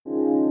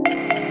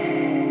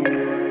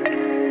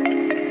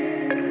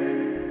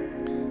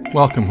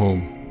Welcome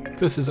home.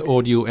 This is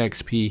Audio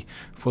XP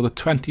for the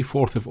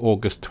 24th of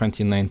August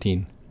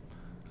 2019,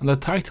 and the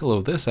title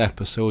of this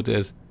episode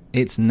is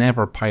It's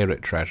Never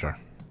Pirate Treasure.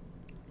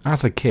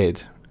 As a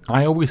kid,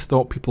 I always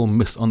thought people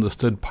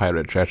misunderstood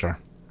pirate treasure.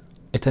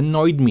 It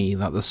annoyed me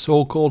that the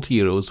so-called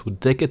heroes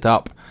would dig it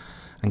up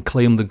and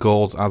claim the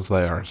gold as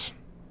theirs.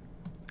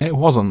 It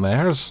wasn't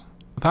theirs.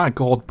 That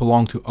gold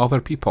belonged to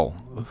other people.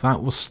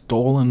 That was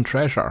stolen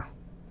treasure.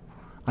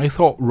 I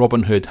thought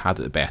Robin Hood had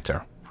it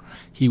better.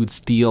 He would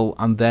steal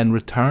and then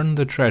return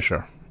the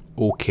treasure.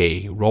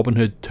 Okay, Robin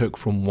Hood took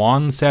from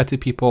one set of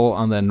people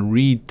and then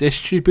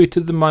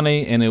redistributed the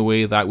money in a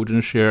way that would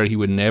ensure he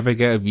would never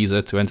get a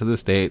visa to enter the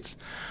States,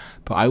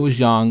 but I was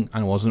young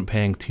and wasn't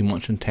paying too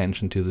much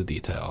attention to the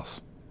details.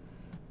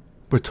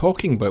 We're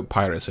talking about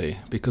piracy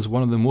because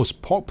one of the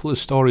most popular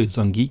stories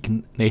on Geek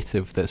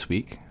Native this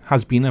week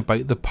has been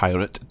about the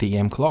pirate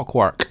DM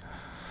Clockwork.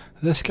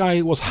 This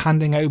guy was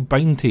handing out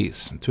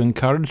bounties to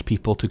encourage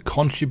people to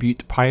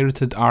contribute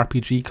pirated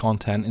RPG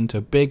content into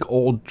a big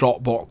old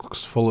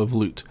Dropbox full of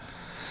loot,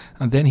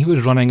 and then he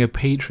was running a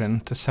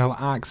Patreon to sell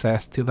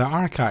access to the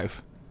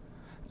archive.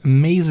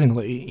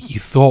 Amazingly, he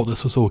thought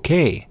this was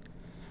okay.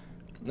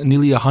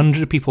 Nearly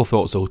 100 people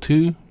thought so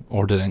too,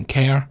 or didn't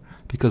care,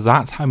 because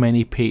that's how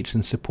many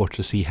Patreon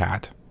supporters he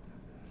had.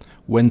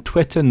 When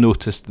Twitter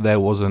noticed, there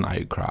was an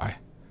outcry.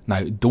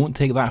 Now, don't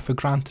take that for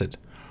granted.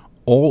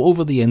 All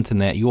over the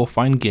internet you'll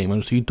find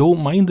gamers who don't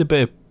mind a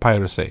bit of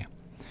piracy.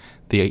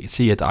 They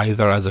see it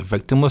either as a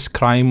victimless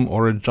crime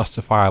or a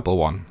justifiable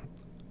one.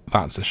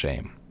 That's a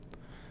shame.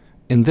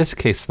 In this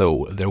case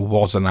though, there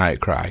was an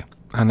outcry,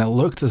 and it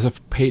looked as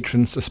if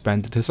Patreon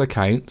suspended his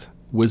account.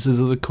 Wizards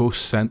of the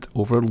Coast sent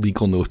over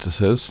legal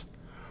notices.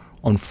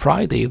 On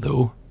Friday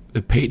though,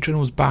 the Patreon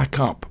was back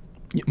up,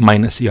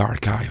 minus the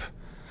archive.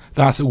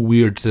 That's a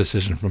weird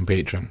decision from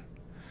Patreon.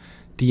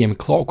 DM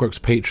Clockwork's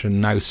Patreon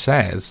now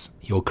says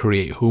he'll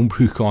create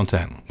homebrew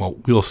content. Well,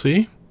 we'll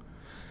see.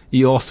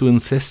 He also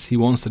insists he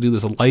wants to do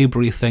this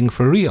library thing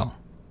for real.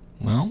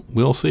 Well,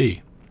 we'll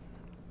see.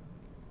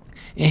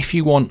 If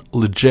you want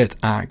legit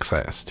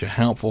access to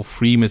helpful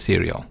free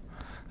material,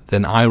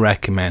 then I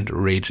recommend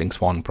Raging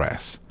Swan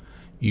Press.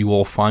 You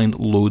will find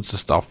loads of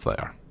stuff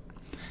there.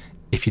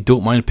 If you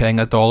don't mind paying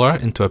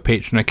 $1 into a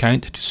Patreon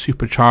account to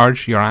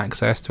supercharge your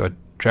access to a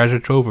treasure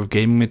trove of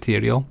gaming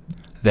material,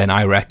 then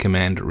I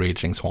recommend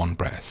Raging Swan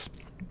Press.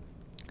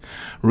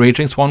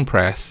 Raging Swan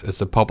Press is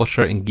the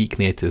publisher in Geek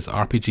Native's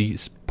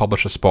RPG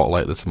Publisher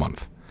Spotlight this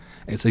month.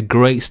 It's a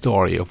great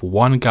story of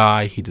one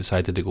guy who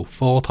decided to go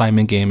full-time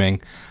in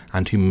gaming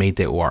and who made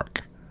it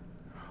work.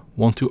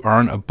 Want to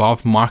earn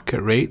above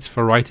market rates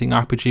for writing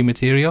RPG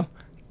material?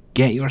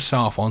 Get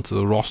yourself onto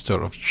the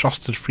roster of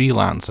trusted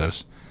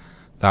freelancers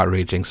that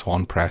Raging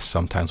Swan Press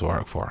sometimes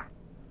work for.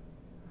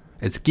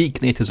 It's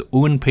Geek Native's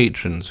own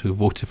patrons who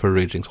voted for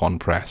Raging Swan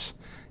Press.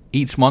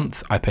 Each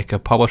month I pick a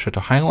publisher to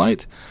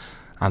highlight,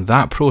 and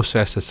that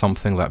process is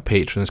something that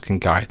patrons can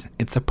guide.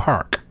 It's a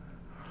perk.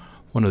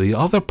 One of the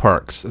other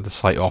perks the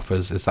site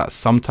offers is that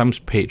sometimes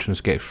patrons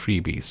get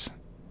freebies.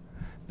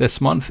 This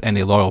month,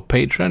 any loyal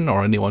patron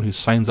or anyone who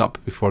signs up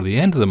before the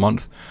end of the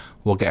month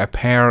will get a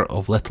pair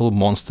of little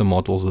monster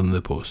models in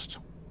the post.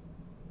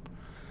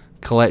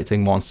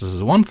 Collecting monsters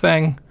is one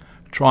thing,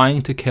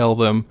 trying to kill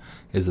them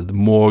is the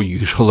more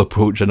usual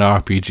approach in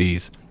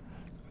RPGs.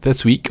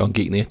 This week on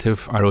Geek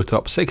Native, I wrote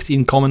up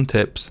 16 common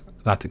tips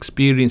that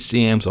experienced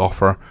GMs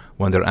offer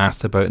when they're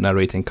asked about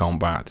narrating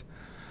combat.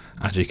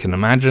 As you can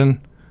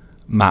imagine,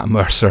 Matt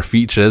Mercer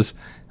features.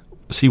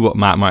 See what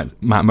Matt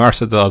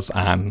Mercer does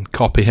and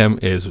copy him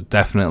is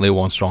definitely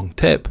one strong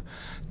tip.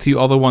 Two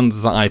other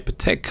ones that I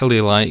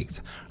particularly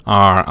liked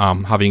are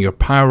having your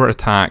power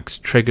attacks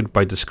triggered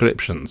by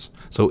descriptions.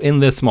 So in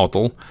this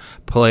model,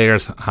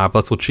 players have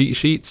little cheat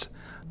sheets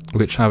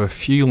which have a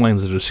few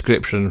lines of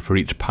description for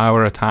each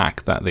power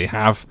attack that they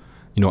have.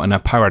 And a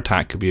power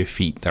attack could be a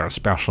feat, or a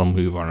special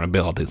move, or an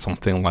ability,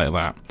 something like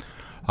that.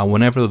 And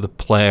whenever the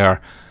player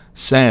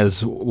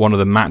says one of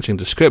the matching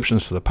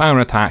descriptions for the power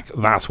attack,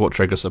 that's what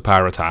triggers the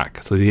power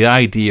attack. So the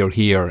idea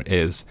here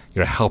is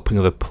you're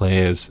helping the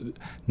players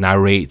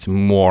narrate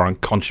more and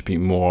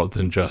contribute more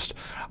than just,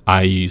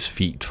 I use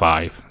feat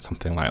 5,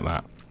 something like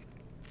that.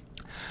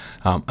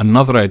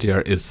 Another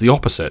idea is the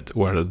opposite,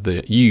 where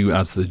you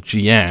as the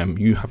GM,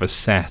 you have a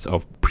set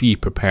of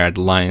pre-prepared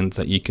lines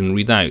that you can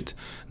read out.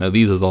 Now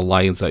these are the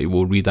lines that you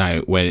will read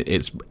out when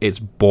it's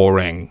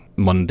boring,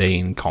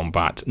 mundane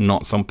combat,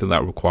 not something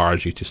that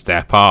requires you to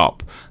step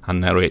up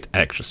and narrate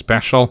extra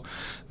special.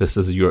 This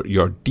is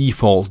your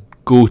default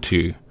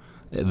go-to,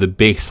 the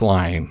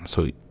baseline,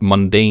 so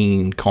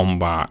mundane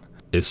combat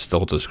is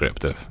still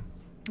descriptive.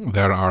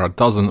 There are a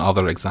dozen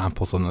other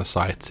examples on the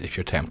site if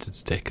you're tempted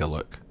to take a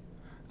look.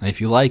 And if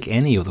you like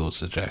any of those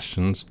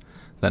suggestions,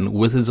 then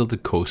Wizards of the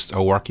Coast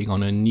are working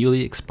on a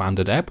newly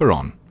expanded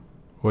Eberron,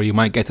 where you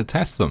might get to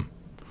test them.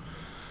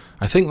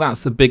 I think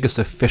that's the biggest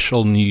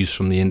official news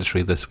from the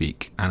industry this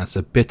week, and it's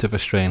a bit of a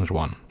strange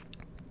one.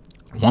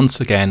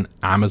 Once again,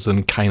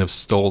 Amazon kind of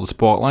stole the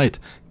spotlight.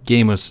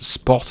 Gamers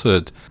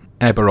spotted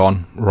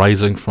Eberron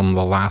rising from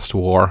the last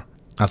war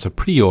as a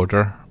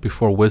pre-order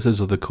before Wizards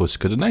of the Coast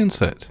could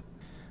announce it.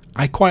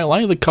 I quite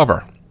like the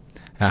cover.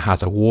 It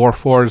has a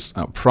Warforged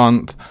up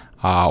front,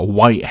 a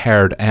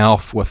white-haired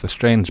elf with a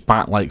strange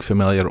bat-like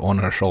familiar on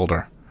her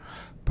shoulder.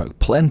 But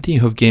plenty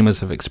of gamers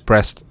have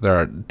expressed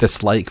their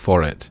dislike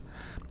for it.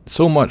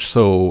 So much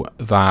so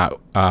that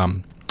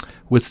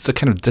Wizards are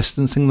kind of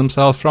distancing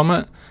themselves from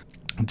it.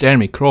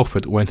 Jeremy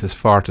Crawford went as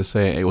far to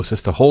say it was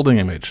just a holding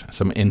image,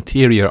 some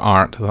interior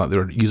art that they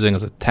were using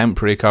as a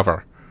temporary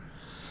cover.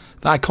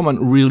 That comment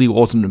really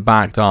wasn't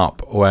backed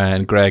up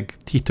when Greg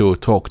Tito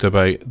talked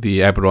about the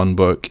Eberron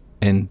book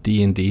in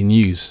D&D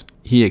News.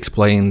 He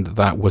explained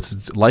that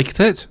Wizards liked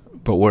it,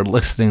 but were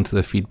listening to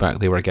the feedback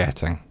they were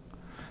getting.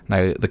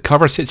 Now, the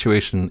cover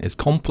situation is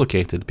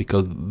complicated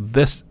because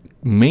this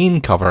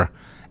main cover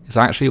is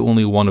actually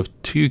only one of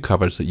 2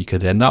 covers that you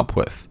could end up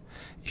with.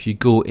 If you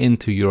go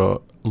into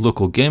your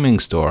local gaming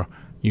store,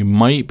 you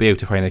might be able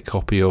to find a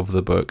copy of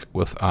the book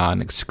with an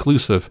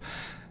exclusive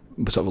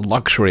sort of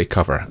luxury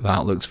cover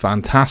that looks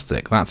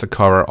fantastic. That's a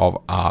cover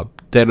of a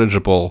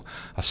dirigible,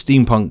 a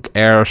steampunk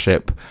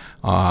airship,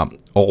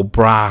 all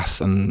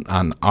brass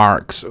and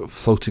arcs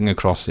floating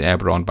across the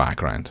Eberron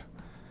background.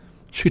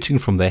 Shooting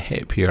from the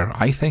hip here,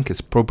 I think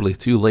it's probably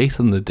too late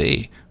in the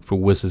day for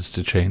Wizards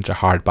to change a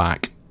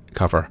hardback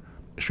cover.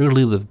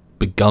 Surely they've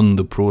begun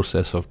the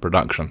process of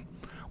production.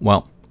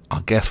 Well,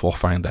 I guess we'll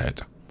find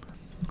out.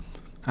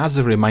 As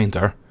a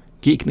reminder,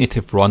 Geek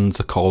Native runs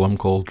a column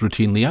called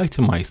Routinely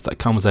Itemized that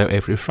comes out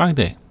every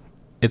Friday.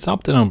 It's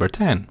up to number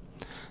 10.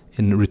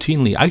 In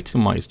Routinely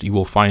Itemized, you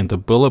will find a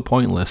bullet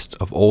point list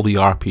of all the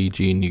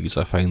RPG news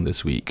I found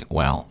this week.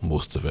 Well,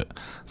 most of it.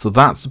 So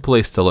that's the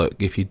place to look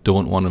if you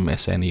don't want to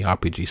miss any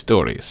RPG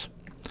stories.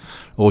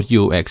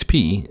 Audio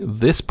XP,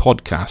 this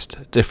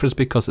podcast differs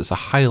because it's a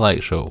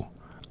highlight show,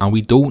 and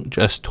we don't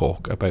just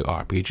talk about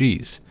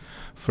RPGs.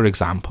 For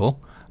example,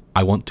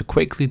 I want to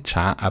quickly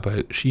chat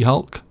about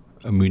She-Hulk,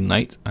 Moon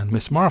Knight, and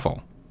Miss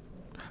Marvel.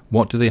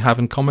 What do they have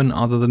in common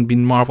other than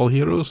being Marvel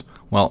heroes?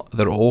 Well,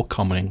 they're all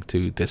coming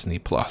to Disney+.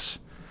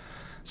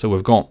 So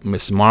we've got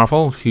Miss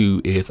Marvel,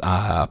 who is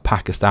a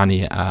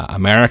Pakistani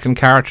American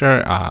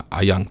character,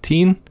 a young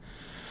teen.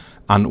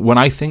 And when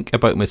I think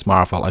about Miss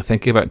Marvel, I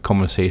think about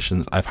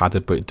conversations I've had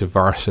about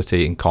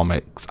diversity in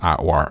comics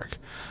at work.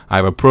 I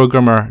have a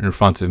programmer in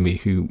front of me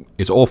who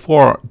is all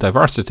for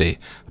diversity,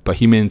 but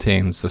he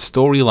maintains the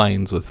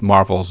storylines with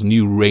Marvel's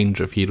new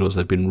range of heroes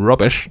have been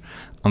rubbish,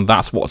 and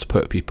that's what's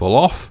put people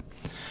off.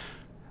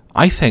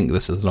 I think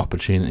this is an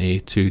opportunity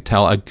to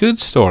tell a good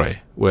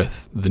story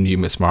with the new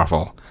Miss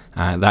Marvel,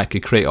 and that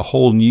could create a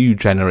whole new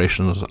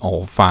generation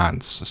of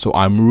fans. So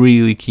I'm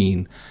really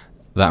keen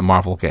that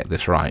Marvel get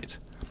this right.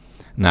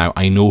 Now,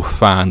 I know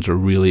fans are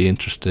really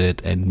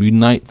interested in Moon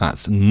Knight.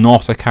 That's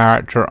not a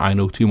character I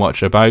know too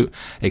much about,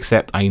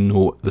 except I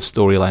know the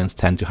storylines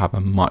tend to have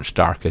a much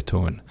darker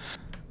tone.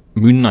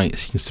 Moon Knight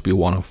seems to be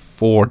one of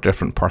 4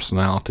 different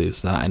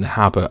personalities that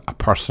inhabit a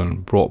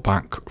person brought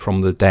back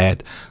from the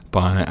dead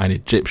by an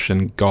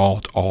Egyptian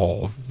god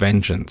of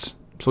vengeance.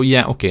 So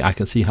yeah, okay, I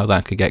can see how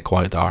that could get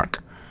quite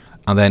dark.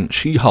 And then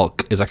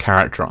She-Hulk is a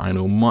character I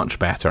know much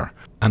better.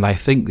 And I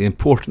think the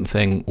important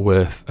thing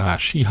with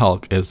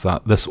She-Hulk is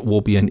that this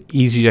will be an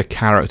easier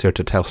character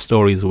to tell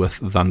stories with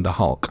than the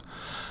Hulk,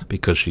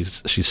 because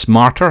she's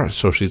smarter,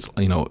 so she's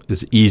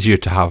it's easier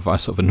to have a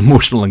sort of an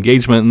emotional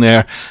engagement in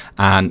there,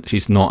 and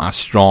she's not as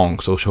strong,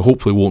 so she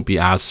hopefully won't be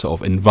as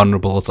sort of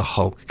invulnerable as a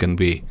Hulk can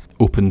be,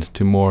 open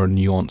to more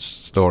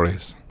nuanced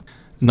stories.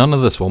 None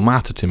of this will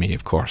matter to me,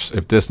 of course,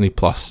 if Disney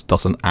Plus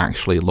doesn't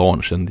actually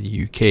launch in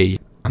the UK.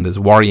 And there's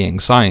worrying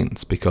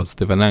signs because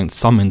they've announced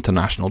some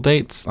international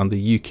dates and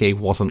the UK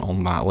wasn't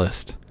on that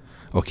list.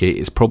 Okay,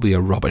 it's probably a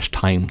rubbish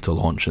time to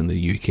launch in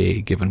the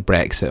UK given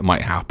Brexit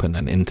might happen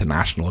and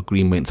international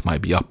agreements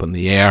might be up in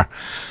the air.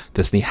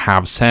 Disney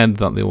have said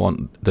that they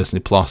want Disney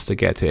Plus to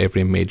get to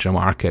every major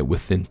market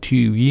within 2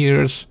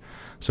 years.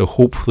 So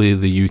hopefully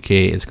the UK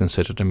is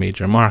considered a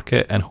major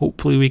market and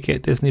hopefully we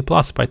get Disney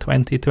Plus by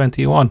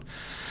 2021.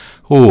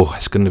 Oh,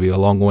 it's going to be a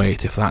long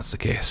wait if that's the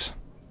case.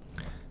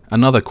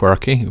 Another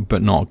quirky,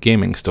 but not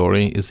gaming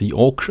story, is the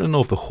auction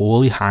of the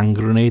Holy Hand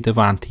Grenade of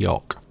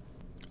Antioch.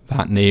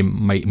 That name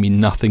might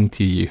mean nothing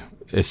to you,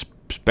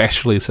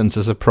 especially since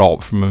it's a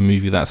prop from a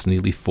movie that's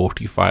nearly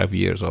 45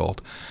 years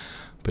old.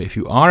 But if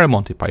you are a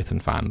Monty Python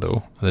fan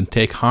though, then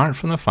take heart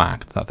from the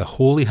fact that the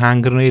Holy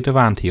Hand Grenade of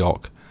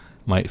Antioch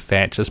might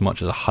fetch as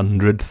much as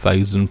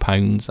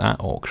 £100,000 at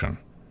auction.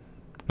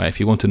 Now if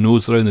you want to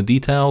nose around the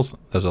details,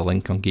 there's a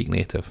link on Geek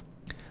Native.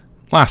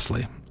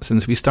 Lastly,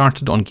 since we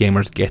started on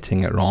gamers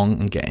getting it wrong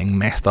and getting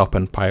messed up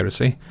in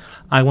piracy,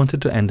 I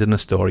wanted to end in a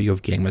story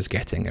of gamers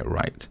getting it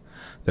right.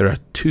 There are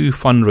 2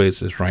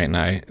 fundraisers right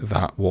now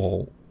that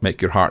will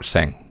make your heart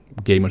sing.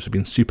 Gamers have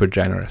been super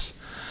generous.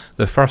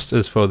 The first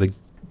is for the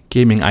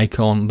gaming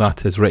icon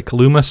that is Rick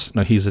Loomis.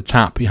 Now he's the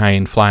chap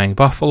behind Flying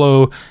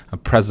Buffalo, a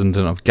president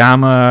of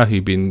Gamma,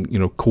 who's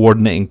been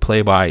coordinating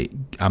play by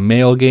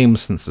mail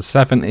games since the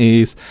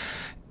 70s.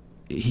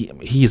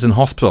 he's in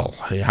hospital.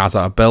 He has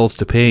bills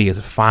to pay, he has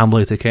a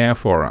family to care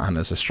for, and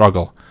it's a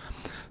struggle.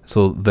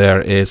 So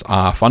there is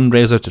a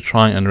fundraiser to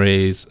try and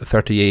raise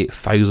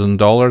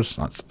 $38,000.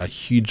 That's a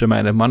huge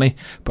amount of money.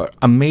 But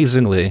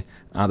amazingly,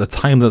 at the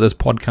time that this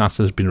podcast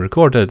has been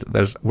recorded,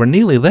 we're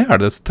nearly there.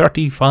 There's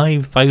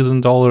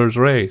 $35,000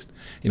 raised.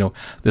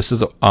 This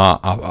is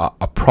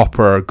a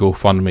proper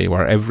GoFundMe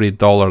where every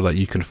dollar that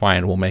you can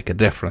find will make a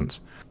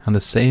difference. And the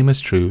same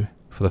is true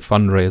for the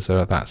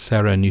fundraiser that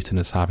Sarah Newton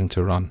is having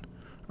to run.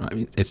 I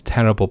mean, it's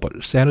terrible,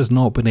 but Sarah's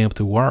not been able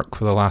to work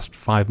for the last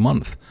 5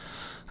 months.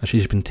 And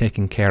she's been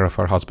taking care of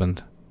her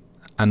husband.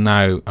 And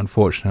now,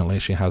 unfortunately,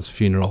 she has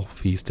funeral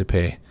fees to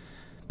pay.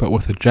 But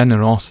with the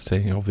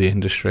generosity of the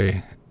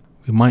industry,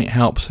 we might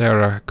help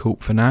Sarah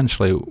cope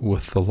financially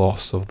with the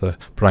loss of the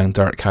Brown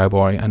Dirt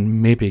Cowboy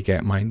and maybe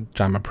get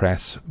Mindjammer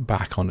Press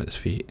back on its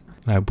feet.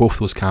 Now, both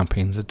those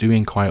campaigns are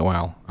doing quite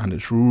well, and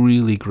it's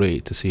really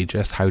great to see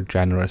just how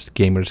generous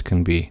gamers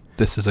can be.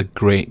 This is a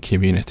great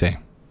community.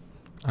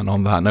 And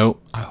on that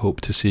note, I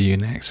hope to see you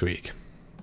next week.